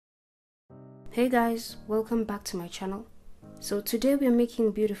Hey guys, welcome back to my channel. So today we are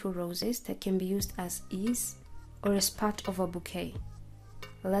making beautiful roses that can be used as is or as part of a bouquet.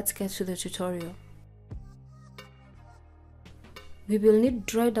 Let's get to the tutorial. We will need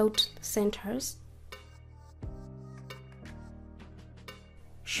dried out centers,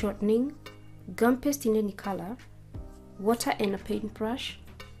 shortening, gum paste in any color, water and a paintbrush,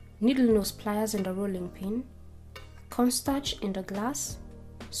 needle nose pliers and a rolling pin, cornstarch and a glass,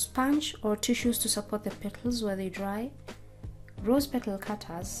 sponge or tissues to support the petals while they dry, rose petal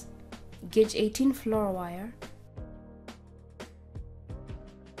cutters, gauge 18 floral wire,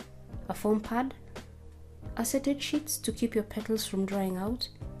 a foam pad, acetate sheets to keep your petals from drying out,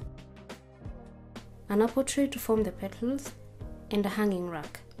 an apple tray to form the petals, and a hanging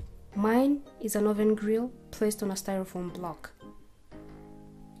rack. Mine is an oven grill placed on a styrofoam block.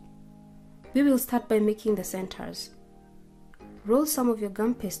 We will start by making the centers. Roll some of your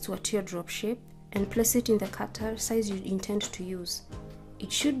gum paste to a teardrop shape and place it in the cutter size you intend to use.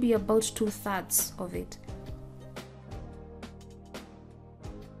 It should be about 2/3 of it.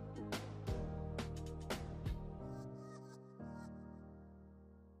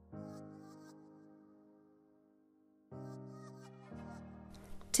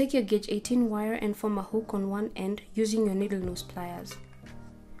 Take your gauge 18 wire and form a hook on one end using your needle nose pliers.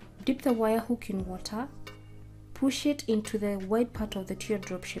 Dip the wire hook in water. Push it into the wide part of the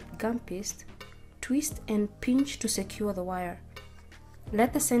teardrop shaped gum paste, twist and pinch to secure the wire.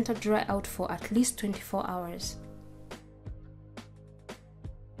 Let the center dry out for at least 24 hours.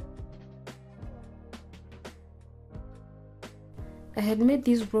 I had made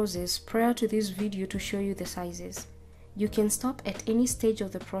these roses prior to this video to show you the sizes. You can stop at any stage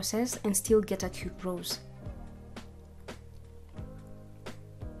of the process and still get a cute rose.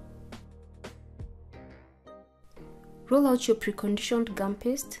 Roll out your preconditioned gum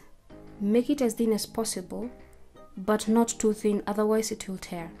paste. Make it as thin as possible, but not too thin, otherwise it will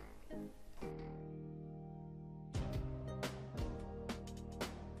tear.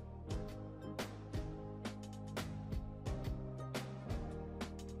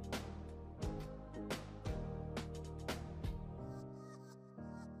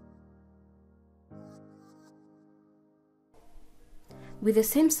 With the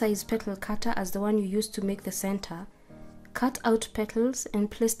same size petal cutter as the one you used to make the center, cut out petals and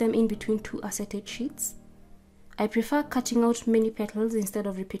place them in between two acetate sheets. I prefer cutting out many petals instead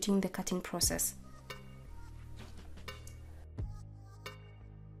of repeating the cutting process.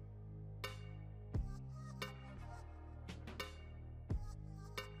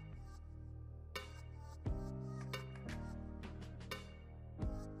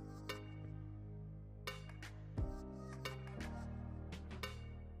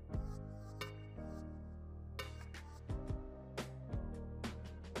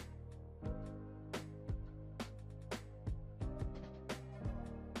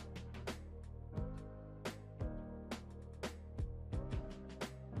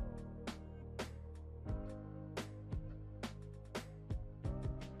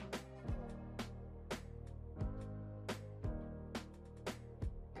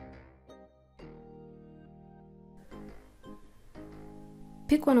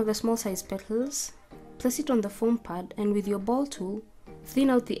 Pick one of the small size petals, place it on the foam pad, and with your ball tool, thin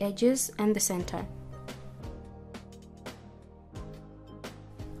out the edges and the center.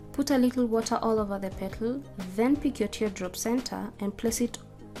 Put a little water all over the petal, then pick your teardrop center and place it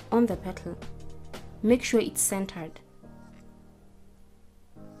on the petal. Make sure it's centered.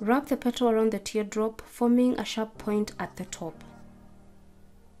 Wrap the petal around the teardrop, forming a sharp point at the top.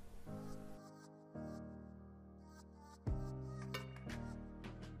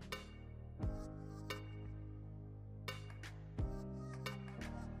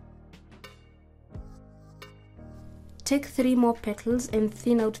 Take 3 more petals and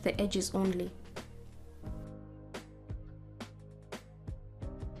thin out the edges only.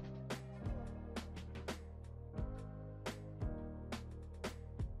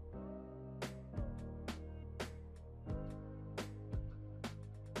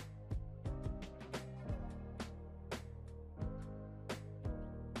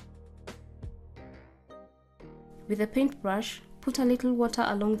 With a paintbrush, put a little water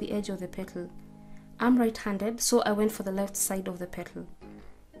along the edge of the petal. I'm right-handed, so I went for the left side of the petal.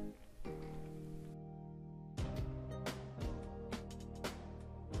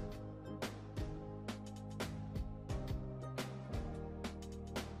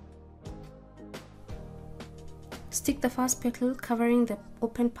 Stick the first petal covering the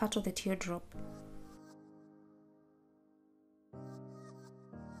open part of the teardrop.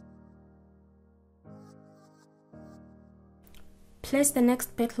 Place the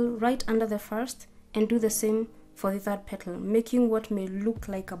next petal right under the first and do the same for the third petal, making what may look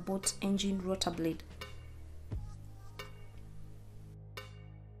like a boat engine rotor blade.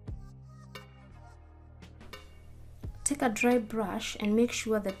 Take a dry brush and make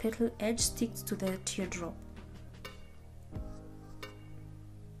sure the petal edge sticks to the teardrop.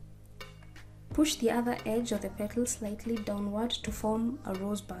 Push the other edge of the petal slightly downward to form a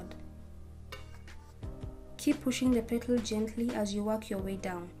rosebud. Keep pushing the petal gently as you work your way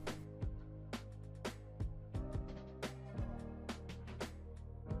down.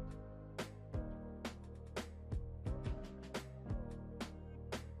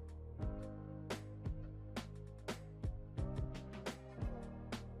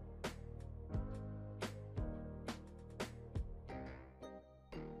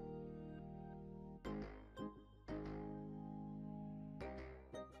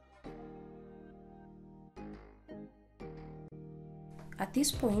 At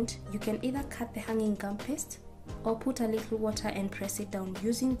this point, you can either cut the hanging gum paste or put a little water and press it down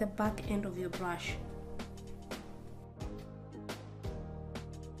using the back end of your brush.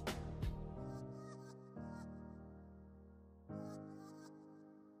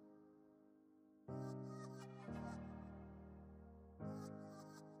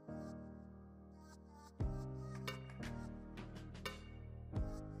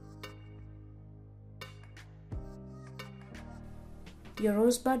 Your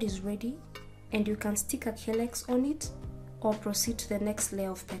rosebud is ready and you can stick a calyx on it or proceed to the next layer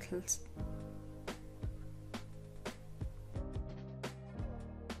of petals.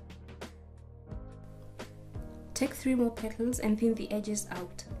 Take 3 more petals and thin the edges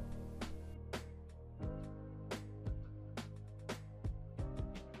out.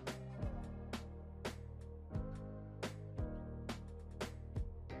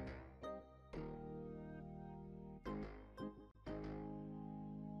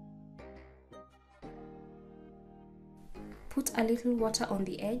 Put a little water on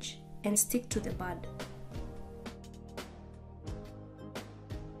the edge and stick to the bud.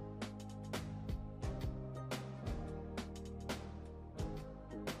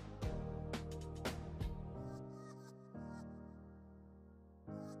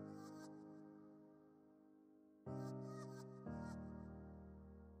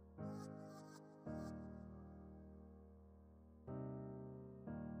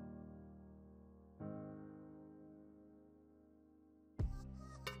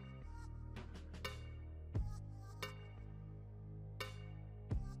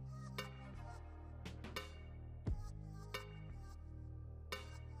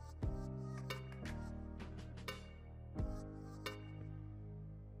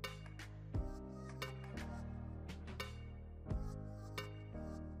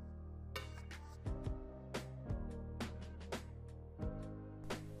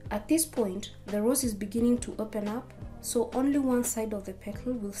 At this point, the rose is beginning to open up, so only one side of the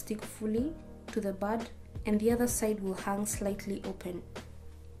petal will stick fully to the bud and the other side will hang slightly open.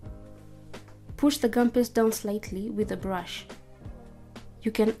 Push the gum paste down slightly with a brush.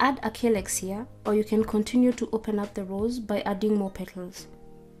 You can add a calyx here, or you can continue to open up the rose by adding more petals.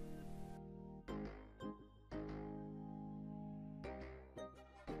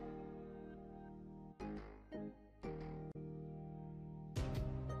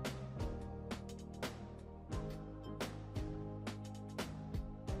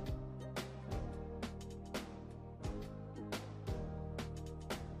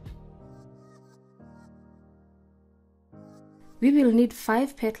 We will need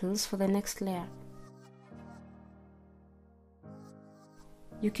 5 petals for the next layer.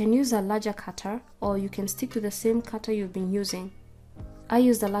 You can use a larger cutter or you can stick to the same cutter you've been using. I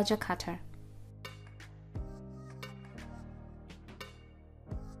used a larger cutter.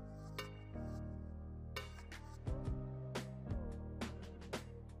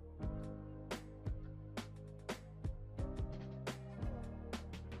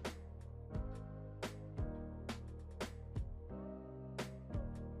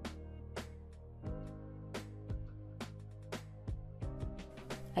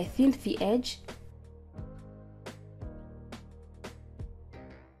 I thinned the edge .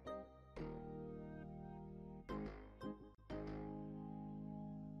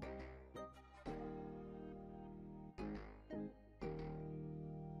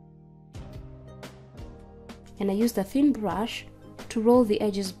 And I used a thin brush to roll the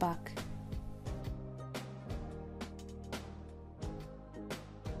edges back.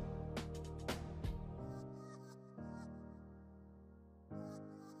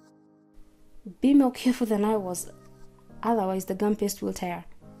 Be more careful than I was, otherwise the gum paste will tear.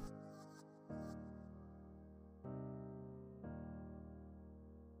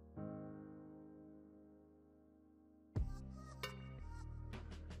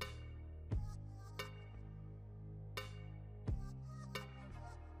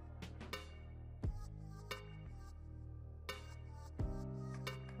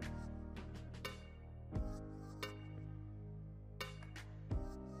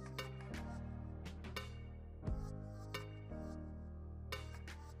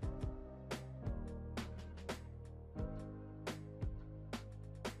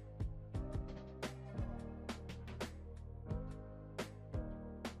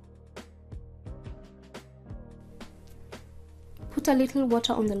 Put a little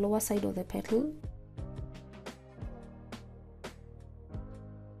water on the lower side of the petal.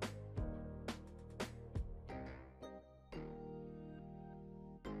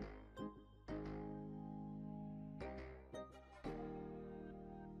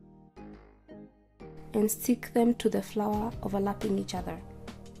 And stick them to the flower, overlapping each other.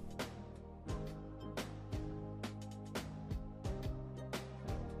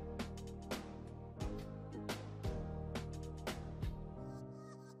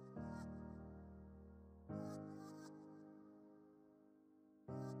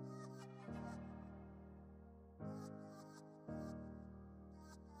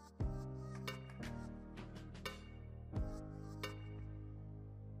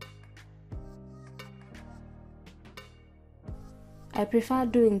 I prefer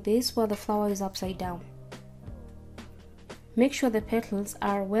doing this while the flower is upside down. Make sure the petals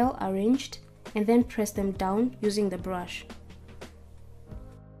are well arranged and then press them down using the brush.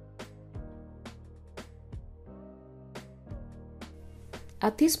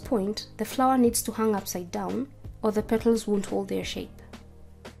 At this point, the flower needs to hang upside down or the petals won't hold their shape.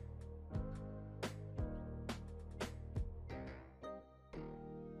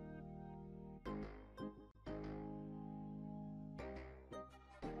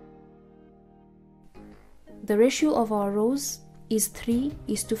 The ratio of our rows is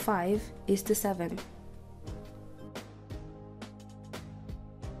 3:5:7.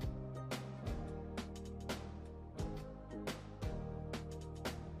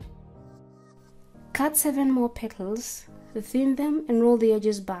 Cut 7 more petals, thin them and roll the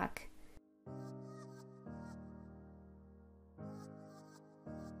edges back.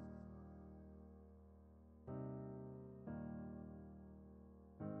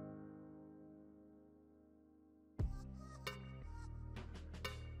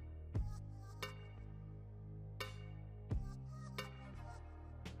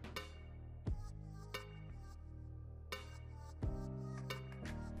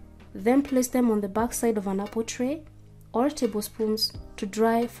 Then place them on the back side of an apple tray or tablespoons to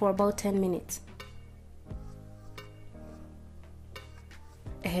dry for about 10 minutes.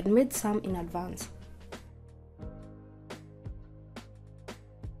 I had made some in advance.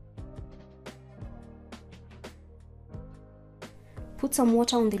 Put some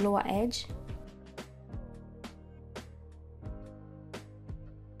water on the lower edge.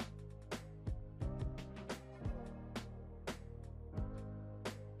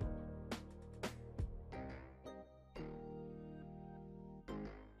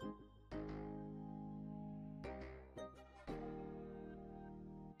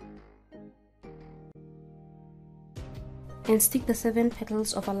 And stick the 7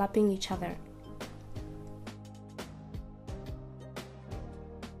 petals overlapping each other.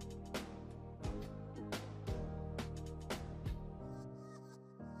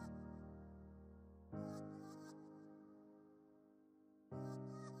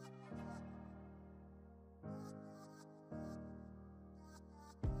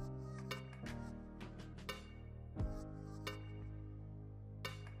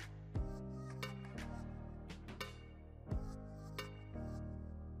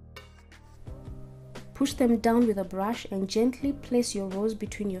 Push them down with a brush and gently place your rose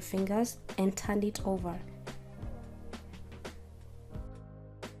between your fingers and turn it over.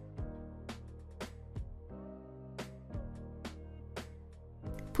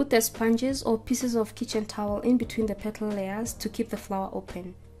 Put the sponges or pieces of kitchen towel in between the petal layers to keep the flower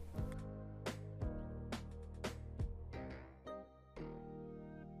open.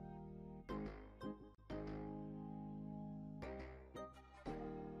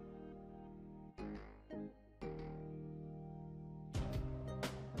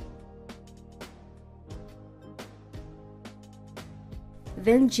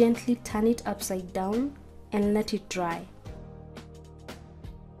 Then gently turn it upside down and let it dry.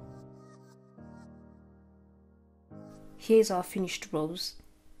 Here is our finished rose.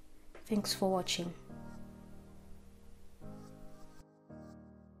 Thanks for watching.